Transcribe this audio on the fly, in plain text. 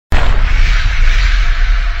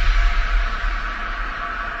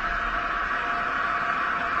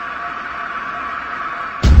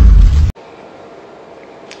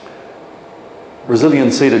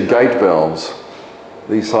Resilient seated gate valves.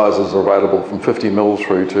 These sizes are available from 50 mil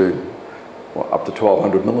through to up to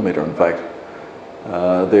 1200 millimetre in fact.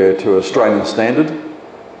 They're to Australian standard.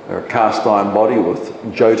 They're a cast iron body with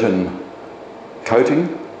Jotun coating,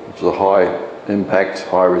 which is a high impact,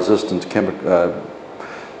 high resistant,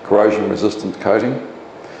 corrosion resistant coating.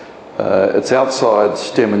 It's outside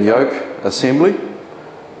stem and yoke assembly,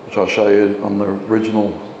 which I'll show you on the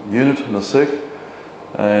original unit in a sec.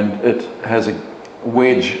 And it has a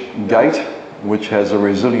wedge gate which has a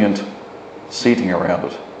resilient seating around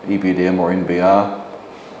it, EPDM or NBR.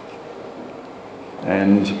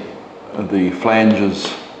 And the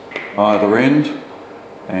flanges either end,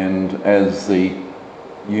 and as the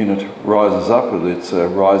unit rises up with its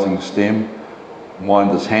rising stem,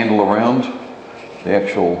 wind this handle around, the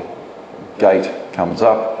actual gate comes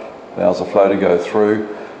up, allows the flow to go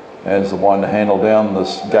through. As the winder handle down,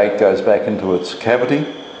 this gate goes back into its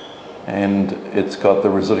cavity, and it's got the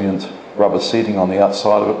resilient rubber seating on the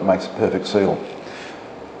outside of it, makes a perfect seal.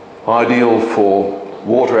 Ideal for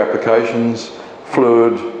water applications,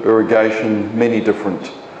 fluid, irrigation, many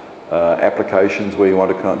different applications where you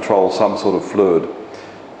want to control some sort of fluid.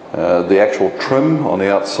 The actual trim on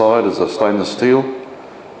the outside is a stainless steel,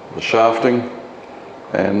 the shafting,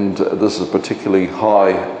 and this is a particularly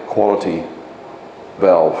high quality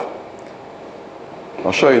valve.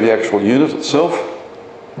 I'll show you the actual unit itself.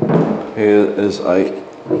 Here is a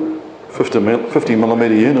 50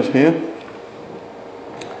 millimetre unit here.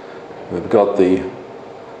 We've got the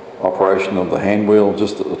operation of the hand wheel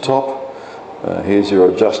just at the top. Here's your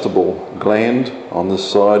adjustable gland on this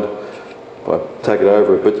side. If I take it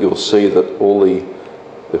over a bit, you'll see that all the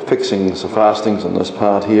fixings, the fastenings in this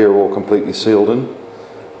part here are all completely sealed in.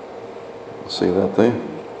 See that there?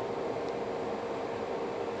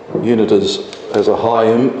 The unit has a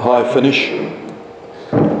high finish.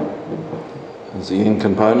 There's the in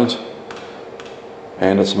component,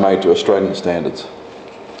 and it's made to Australian standards.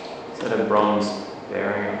 Is that a bronze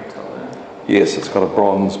bearing on top there? Yes, it's got a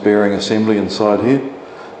bronze bearing assembly inside here,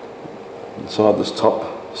 inside this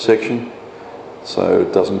top section, so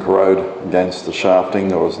it doesn't corrode against the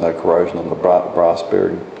shafting, or there's no corrosion on the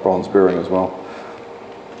bronze bearing as well.